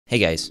Hey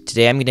guys,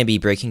 today I'm going to be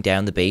breaking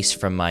down the bass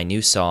from my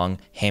new song,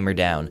 Hammer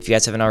Down. If you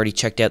guys haven't already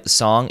checked out the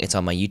song, it's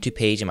on my YouTube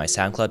page and my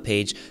SoundCloud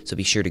page, so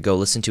be sure to go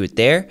listen to it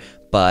there.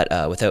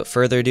 But without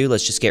further ado,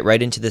 let's just get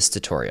right into this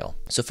tutorial.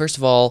 So first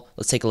of all,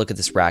 let's take a look at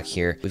this rack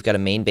here. We've got a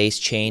main bass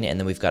chain and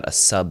then we've got a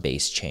sub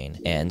bass chain.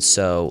 And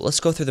so let's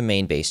go through the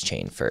main bass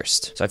chain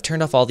first. So I've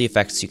turned off all the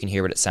effects so you can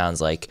hear what it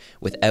sounds like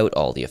without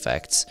all the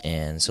effects.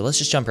 And so let's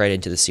just jump right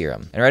into the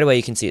SERUM. And right away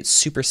you can see it's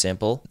super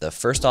simple. The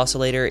first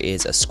oscillator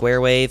is a square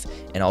wave,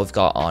 and all we've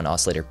got on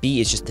oscillator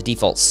B is just the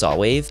default saw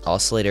wave.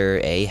 Oscillator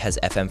A has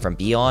FM from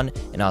B on,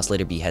 and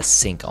oscillator B has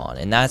sync on.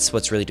 And that's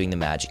what's really doing the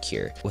magic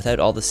here. Without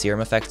all the SERUM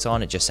effects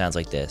on, it just sounds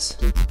like this.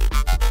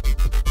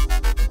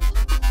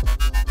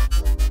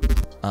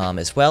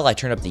 As well, I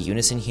turned up the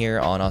unison here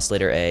on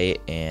oscillator A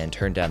and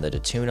turned down the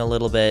detune a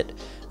little bit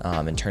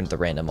and turned the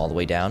random all the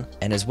way down.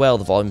 And as well,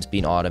 the volume's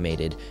being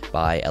automated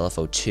by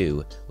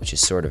LFO2, which is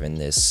sort of in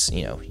this,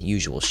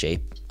 usual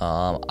shape.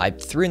 I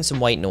threw in some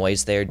white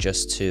noise there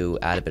just to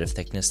add a bit of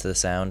thickness to the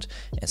sound,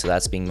 and so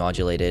that's being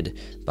modulated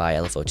by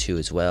LFO2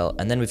 as well.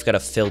 And then we've got a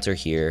filter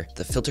here.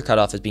 The filter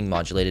cutoff is being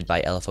modulated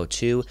by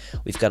LFO2.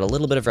 We've got a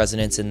little bit of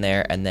resonance in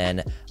there, and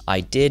then I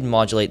did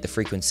modulate the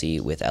frequency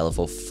with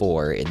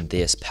LFO4 in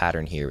this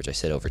pattern here, which I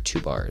set over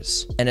 2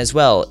 bars. And as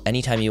well,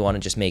 anytime you want to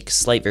just make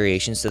slight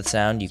variations to the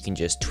sound, you can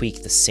just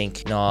tweak the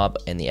sync knob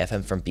and the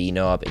FM from B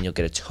knob, and you'll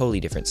get a totally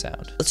different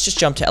sound. Let's just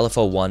jump to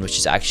LFO1, which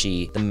is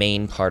actually the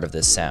main part of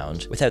this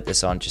sound. Without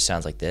this on, it just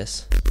sounds like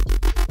this.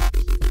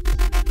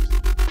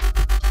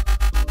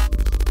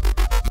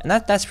 And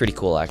that's pretty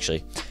cool,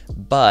 actually.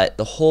 But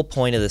the whole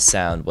point of the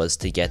sound was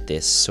to get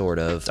this sort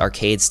of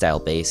arcade style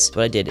bass.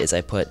 What I did is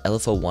I put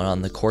LFO1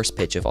 on the coarse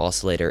pitch of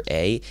oscillator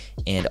A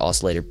and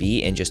oscillator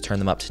B and just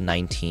turned them up to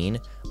 19,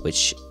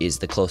 which is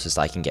the closest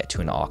I can get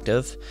to an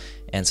octave.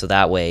 And so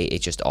that way it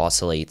just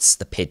oscillates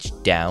the pitch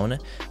down,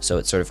 so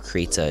it sort of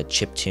creates a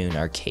chiptune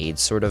arcade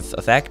sort of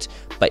effect,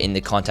 but in the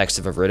context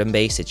of a Riddim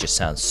bass, it just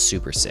sounds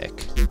super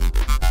sick.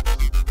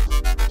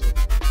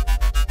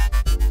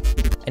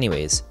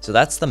 Anyways, so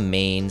that's the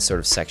main sort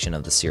of section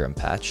of the SERUM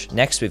patch.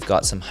 Next, we've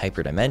got some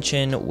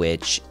hyperdimension,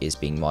 which is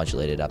being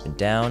modulated up and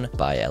down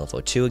by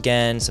LFO2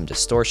 again, some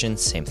distortion,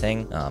 same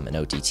thing, an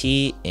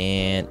OTT,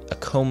 and a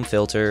comb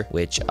filter,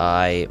 which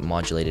I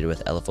modulated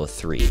with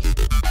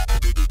LFO3.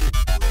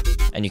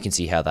 And you can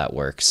see how that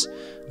works.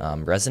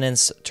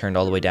 Resonance turned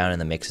all the way down and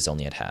the mix is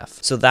only at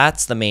half. So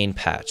that's the main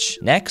patch.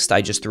 Next,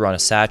 I just threw on a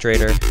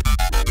saturator.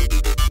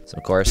 So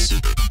of course,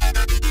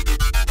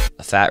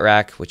 a fat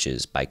rack, which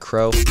is by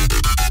Crow.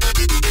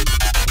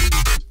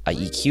 I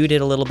EQ'd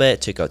it a little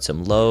bit, took out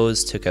some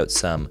lows, took out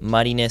some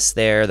muddiness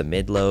there, the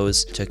mid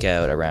lows, took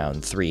out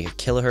around 3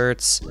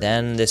 kilohertz.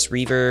 Then this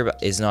reverb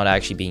is not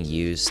actually being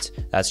used.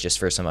 That's just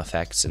for some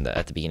effects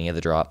at the beginning of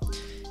the drop.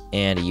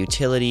 And a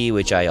utility,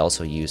 which I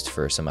also used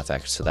for some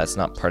effects, so that's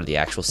not part of the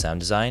actual sound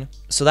design.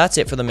 So that's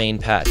it for the main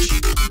patch.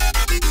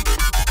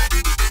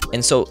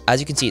 And so, as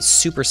you can see, it's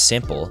super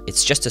simple.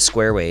 It's just a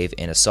square wave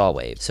and a saw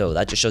wave. So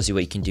that just shows you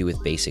what you can do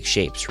with basic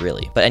shapes,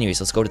 really. But anyways,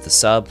 let's go to the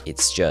sub.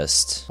 It's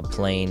just a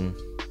plain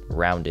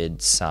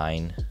rounded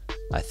sine.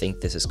 I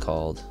think this is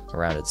called a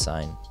rounded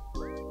sine.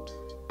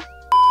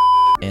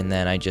 And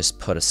then I just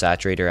put a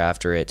saturator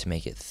after it to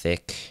make it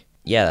thick.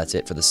 Yeah, that's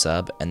it for the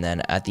sub. And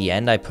then at the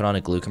end, I put on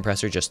a glue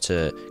compressor just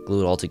to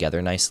glue it all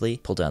together nicely.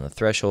 Pull down the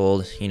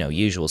threshold,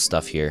 usual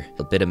stuff here.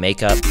 A bit of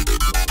makeup,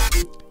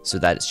 so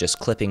that it's just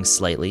clipping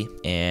slightly.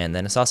 And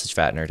then a sausage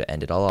fattener to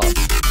end it all off.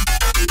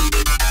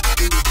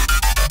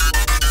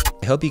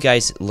 I hope you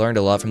guys learned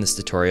a lot from this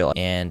tutorial.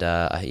 And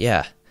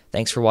yeah,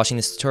 thanks for watching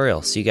this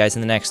tutorial. See you guys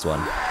in the next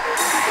one.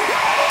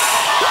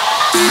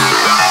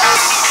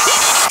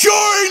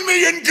 Join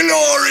me in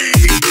glory!